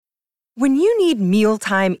When you need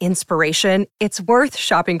mealtime inspiration, it's worth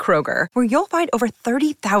shopping Kroger, where you'll find over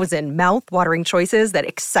 30,000 mouth-watering choices that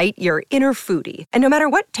excite your inner foodie. And no matter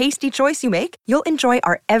what tasty choice you make, you'll enjoy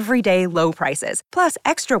our everyday low prices, plus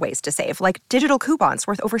extra ways to save, like digital coupons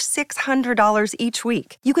worth over $600 each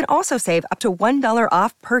week. You can also save up to $1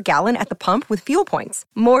 off per gallon at the pump with fuel points.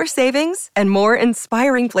 More savings and more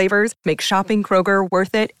inspiring flavors make shopping Kroger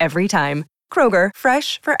worth it every time. Kroger,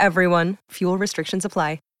 fresh for everyone. Fuel restrictions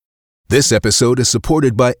apply. This episode is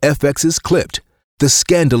supported by FX's Clipped, the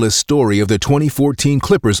scandalous story of the 2014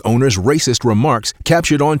 Clippers owner's racist remarks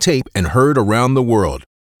captured on tape and heard around the world.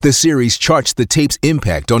 The series charts the tape's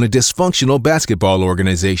impact on a dysfunctional basketball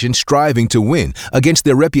organization striving to win against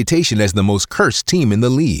their reputation as the most cursed team in the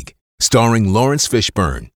league. Starring Lawrence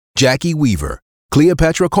Fishburne, Jackie Weaver,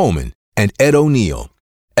 Cleopatra Coleman, and Ed O'Neill.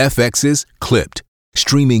 FX's Clipped,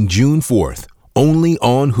 streaming June 4th, only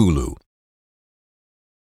on Hulu.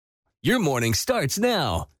 Your morning starts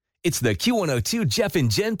now. It's the Q102 Jeff and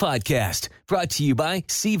Jen podcast, brought to you by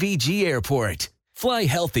CVG Airport. Fly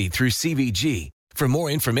healthy through CVG. For more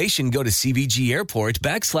information, go to CVG Airport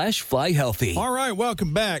 /fly healthy. All right,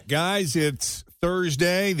 welcome back, guys. It's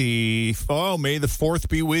Thursday. May the 4th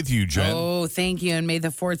be with you, Jen. Oh, thank you, and may the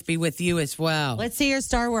 4th be with you as well. Let's see your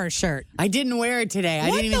Star Wars shirt. I didn't wear it today. I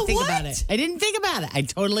didn't even think about it. I didn't think about it. I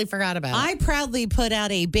totally forgot about it. I proudly put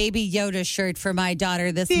out a Baby Yoda shirt for my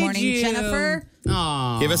daughter this morning, Jennifer.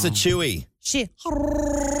 Aww. Give us a Chewy. She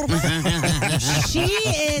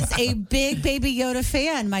is a big Baby Yoda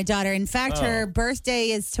fan, my daughter. In fact, her birthday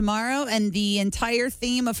is tomorrow, and the entire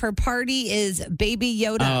theme of her party is Baby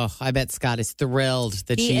Yoda. Oh, I bet Scott is thrilled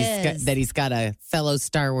that he's got a fellow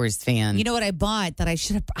Star Wars fan. You know what I bought that I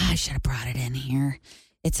should have brought it in here?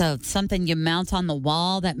 It's something you mount on the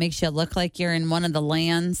wall that makes you look like you're in one of the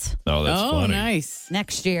lands. Oh, that's funny. Nice.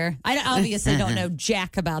 Next year. I obviously don't know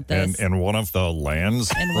jack about this. And one of the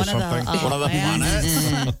lands and or one something? One of the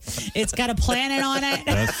planets? It's got a planet on it.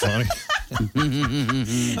 That's funny. I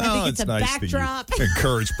think it's a nice backdrop. That you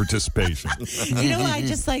encourage participation. You know, I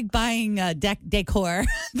just like buying decor.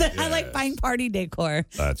 I like buying party decor.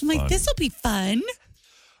 That's I'm like, this will be fun.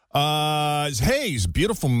 It's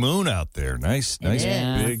beautiful moon out there. Nice,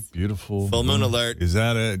 big, beautiful Full moon alert. Is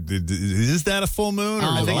that a full moon? Or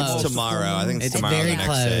I think close. it's tomorrow. I think it's tomorrow. very the next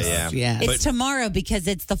close. day. Yeah. It's tomorrow because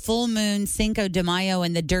it's the full moon, Cinco de Mayo,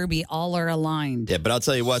 and the Derby all are aligned. Yeah, but I'll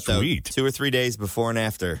tell you what, Sweet. though. 2 or 3 days before and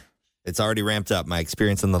after, it's already ramped up. My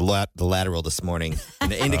experience on the lateral this morning,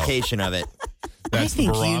 and the indication of it. That's I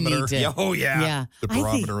think the barometer. you need to. Yeah. The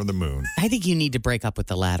barometer of the moon. I think you need to break up with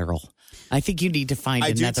the lateral. I think you need to find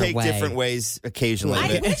I do another take way. different ways occasionally.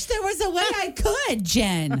 I but wish there was a way I could,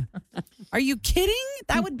 Jen. Are you kidding?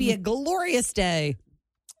 That would be a glorious day.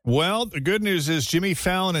 Well, the good news is Jimmy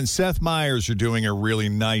Fallon and Seth Meyers are doing a really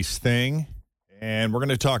nice thing, and we're going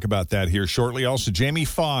to talk about that here shortly. Also, Jamie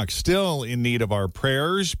Foxx, still in need of our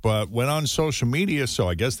prayers, but went on social media, so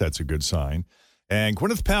I guess that's a good sign. And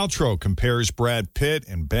Gwyneth Paltrow compares Brad Pitt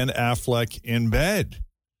and Ben Affleck in bed.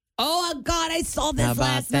 Oh, God, I saw How this about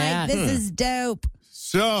last that? night. This is dope.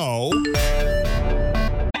 So,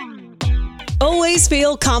 Always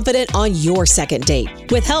feel confident on your second date.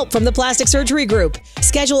 With help from the Plastic Surgery Group.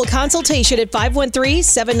 Schedule a consultation at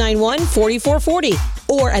 513-791-4440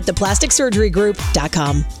 or at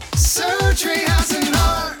theplasticsurgerygroup.com. Surgery has an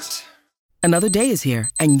art. Another day is here,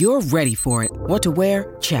 and you're ready for it. What to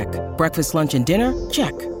wear? Check. Breakfast, lunch, and dinner?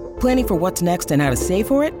 Check. Planning for what's next and how to save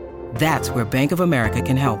for it? That's where Bank of America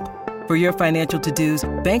can help. For your financial to-dos,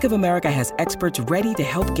 Bank of America has experts ready to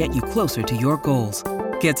help get you closer to your goals.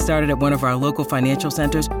 Get started at one of our local financial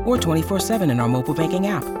centers or 24/7 in our mobile banking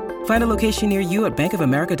app. Find a location near you at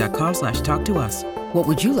bankofamerica.com/talktous. What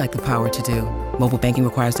would you like the power to do? Mobile banking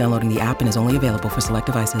requires downloading the app and is only available for select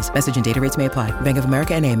devices. Message and data rates may apply. Bank of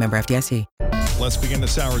America N.A., member FDIC. let's begin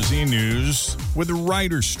this hour's news with the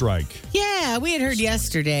writer's strike. Yeah, we had heard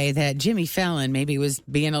yesterday that Jimmy Fallon maybe was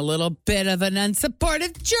being a little bit of an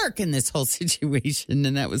unsupportive jerk in this whole situation.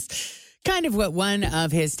 And that was kind of what one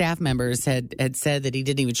of his staff members had said, that he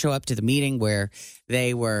didn't even show up to the meeting where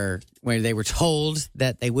they were told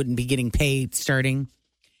that they wouldn't be getting paid starting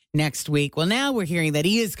next week. Well, now we're hearing that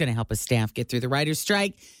he is going to help his staff get through the writer's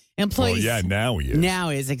strike. Employees. Well, yeah, now he is. Now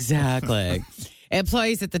is, exactly.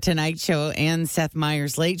 Employees at The Tonight Show and Seth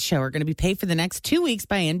Meyers' Late Show are going to be paid for the next 2 weeks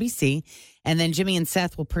by NBC. And then Jimmy and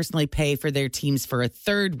Seth will personally pay for their teams for a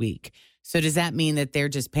third week. So does that mean that they're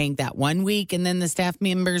just paying that 1 week and then the staff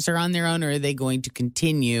members are on their own, or are they going to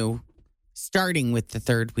continue starting with the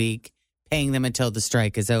third week, paying them until the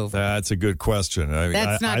strike is over? That's a good question. I mean,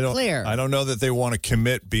 That's not clear. I don't know that they want to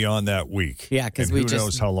commit beyond that week. Yeah, because And we who just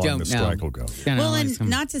knows how long don't the know. strike will go. Well, and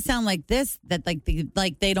not to sound like this, that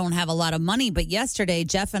like they don't have a lot of money, but yesterday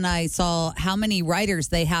Jeff and I saw how many writers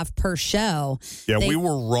they have per show. Yeah, we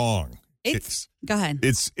were wrong. Go ahead.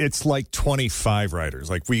 It's like 25 writers.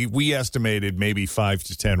 Like we estimated maybe 5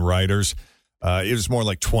 to 10 writers. It was more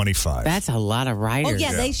like 25. That's a lot of writers. Oh,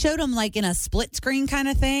 yeah, they showed them like in a split screen kind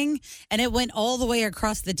of thing, and it went all the way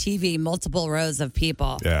across the TV, multiple rows of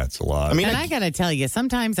people. Yeah, it's a lot. I mean, And I got to tell you,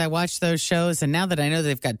 sometimes I watch those shows, and now that I know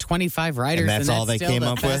they've got 25 writers, And that's all they still came the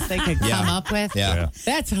up best with? they could Yeah. come up with. Yeah.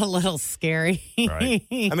 That's a little scary. Right.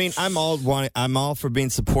 I mean, I'm all for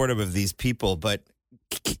being supportive of these people, but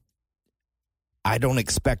I don't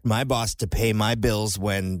expect my boss to pay my bills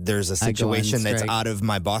when there's a I go on situation that's strike. out of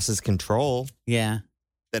my boss's control Yeah.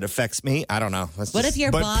 that affects me. I don't know. What if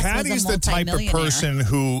your But boss Patty's was a the type of multimillionaire? person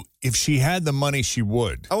who, if she had the money, she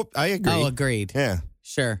would. Oh, I agree. Oh, agreed. Yeah.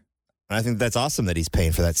 Sure. And I think that's awesome that he's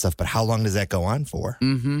paying for that stuff, but how long does that go on for?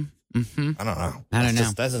 Mm-hmm. Mm-hmm. I don't know. I don't know.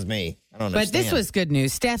 That's just me. I don't But understand. this was good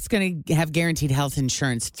news. Staff's going to have guaranteed health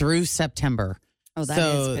insurance through September. Oh, that so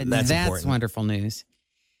is good. That's that's important. wonderful news.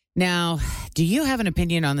 Now, do you have an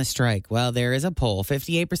opinion on the strike? Well, there is a poll.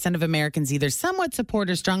 58% of Americans either somewhat support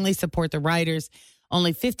or strongly support the writers.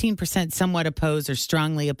 Only 15% somewhat oppose or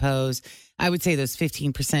strongly oppose. I would say those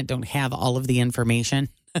 15% don't have all of the information.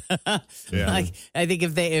 Yeah. Like, I think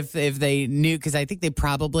if they knew, because I think they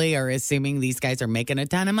probably are assuming these guys are making a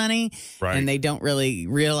ton of money, Right. and they don't really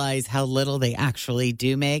realize how little they actually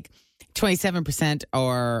do make. 27%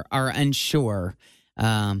 are unsure.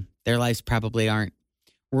 Their lives probably aren't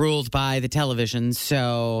ruled by the television,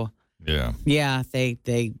 so Yeah.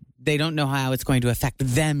 they don't know how it's going to affect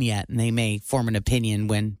them yet, and they may form an opinion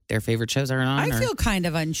when their favorite shows are on. I feel kind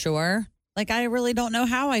of unsure. Like, I really don't know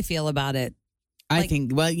how I feel about it. I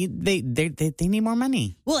think they need more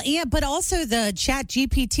money. Well, yeah, but also the Chat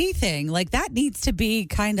GPT thing, like that needs to be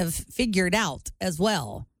kind of figured out as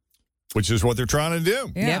well. Which is what they're trying to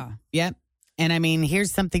do. Yeah. Yep. And I mean,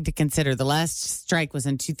 here's something to consider. The last strike was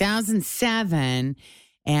in 2007,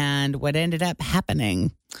 and what ended up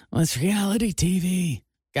happening was reality TV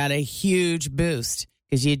got a huge boost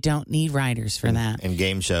because you don't need writers for that. And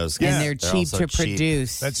game shows. Yeah. And they're cheap also to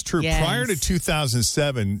produce. That's true. Yes. Prior to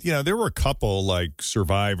 2007, there were a couple like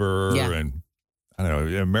Survivor Yeah. and, I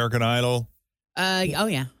don't know, American Idol Oh,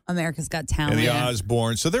 yeah. America's Got Talent. and the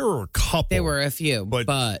Osbourne. So there were a couple. There were a few, But,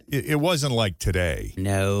 but it wasn't like today.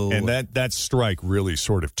 no. And that strike really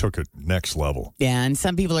sort of took it next level. Yeah, and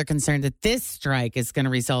some people are concerned that this strike is going to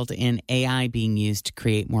result in AI being used to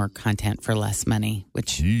create more content for less money,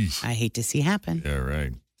 which Jeez. I hate to see happen. Yeah,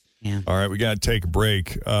 right. Yeah. All right, we got to take a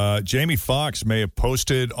break. Jamie Foxx may have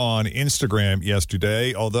posted on Instagram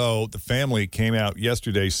yesterday, although the family came out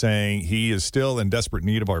yesterday saying he is still in desperate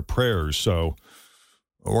need of our prayers. So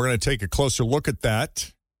we're going to take a closer look at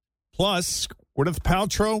that. Plus, Gwyneth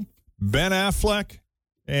Paltrow, Ben Affleck,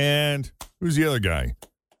 and who's the other guy?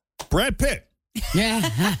 Brad Pitt.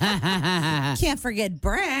 Yeah. Can't forget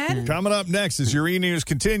Brad. Coming up next as your E-News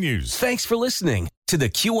continues. Thanks for listening to the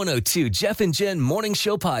Q102 Jeff and Jen Morning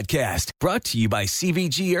Show podcast, brought to you by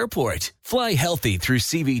CVG Airport. Fly healthy through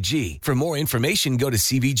CVG. For more information, go to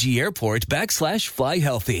CVG Airport /fly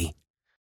healthy.